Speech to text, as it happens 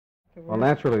Well,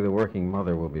 naturally, the working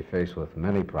mother will be faced with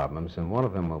many problems, and one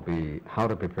of them will be how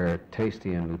to prepare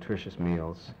tasty and nutritious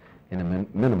meals in a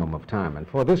minimum of time. And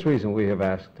for this reason, we have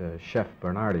asked Chef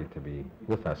Bernardi to be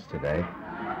with us today.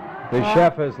 The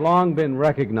chef has long been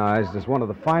recognized as one of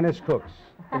the finest cooks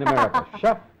in America.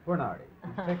 Chef Bernardi.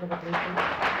 Take over, please.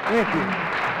 Thank you.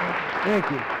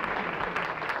 Thank you.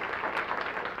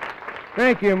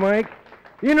 Thank you, Mike.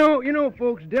 You know,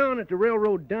 folks, down at the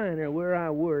railroad diner where I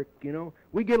work,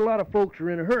 we get a lot of folks who are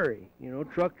in a hurry,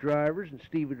 truck drivers and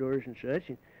stevedores and such,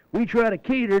 and we try to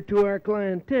cater to our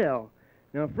clientele.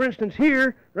 Now, for instance,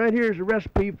 right here is a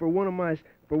recipe for one of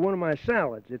my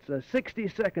salads. It's a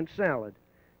 60-second salad.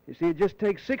 You see, it just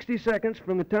takes 60 seconds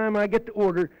from the time I get the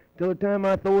order till the time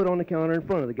I throw it on the counter in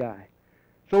front of the guy.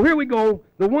 So here we go,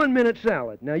 the 1-minute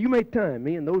salad. Now, you may time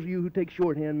me, and those of you who take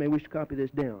shorthand may wish to copy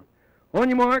this down. On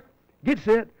your mark, get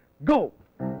set, go.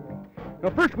 Now,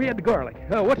 first we add the garlic.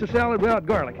 What's a salad without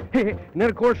garlic? And then,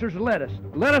 of course, there's the lettuce.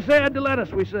 Let us add the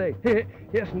lettuce, we say.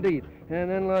 Yes, indeed. And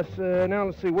then now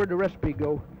let's see, where'd the recipe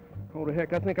go? Oh, the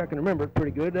heck, I think I can remember it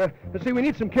pretty good. Let's see, we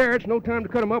need some carrots. No time to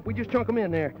cut them up. We just chunk them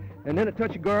in there. And then a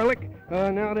touch of garlic.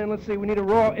 Now then, let's see, we need a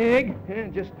raw egg.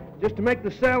 And just to make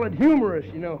the salad humorous,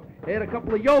 add a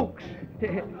couple of yolks.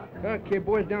 Okay,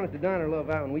 boys down at the diner love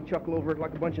that one. We chuckle over it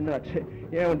like a bunch of nuts.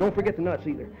 Yeah, and don't forget the nuts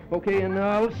either. Okay, and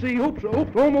let's see. Oops,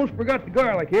 almost forgot the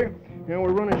garlic here.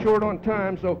 We're running short on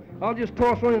time, so I'll just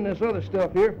toss on in this other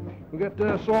stuff here. We got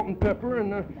salt and pepper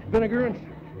and vinegar, and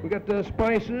we got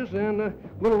spices and a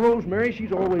little rosemary.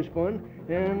 She's always fun.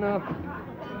 And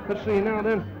let's see now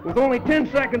then, with only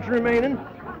 10 seconds remaining,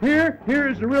 here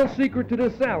is the real secret to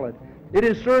this salad. It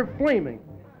is served flaming.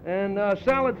 And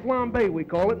salad flambe, we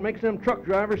call it. Makes them truck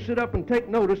drivers sit up and take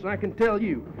notice, I can tell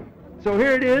you. So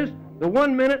here it is, the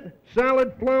 1-minute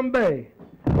salad flambe.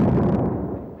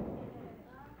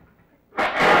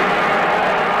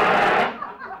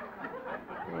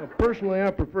 Personally, I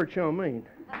prefer chow mein.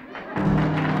 We'll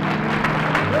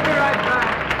be right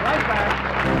back. Right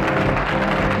back.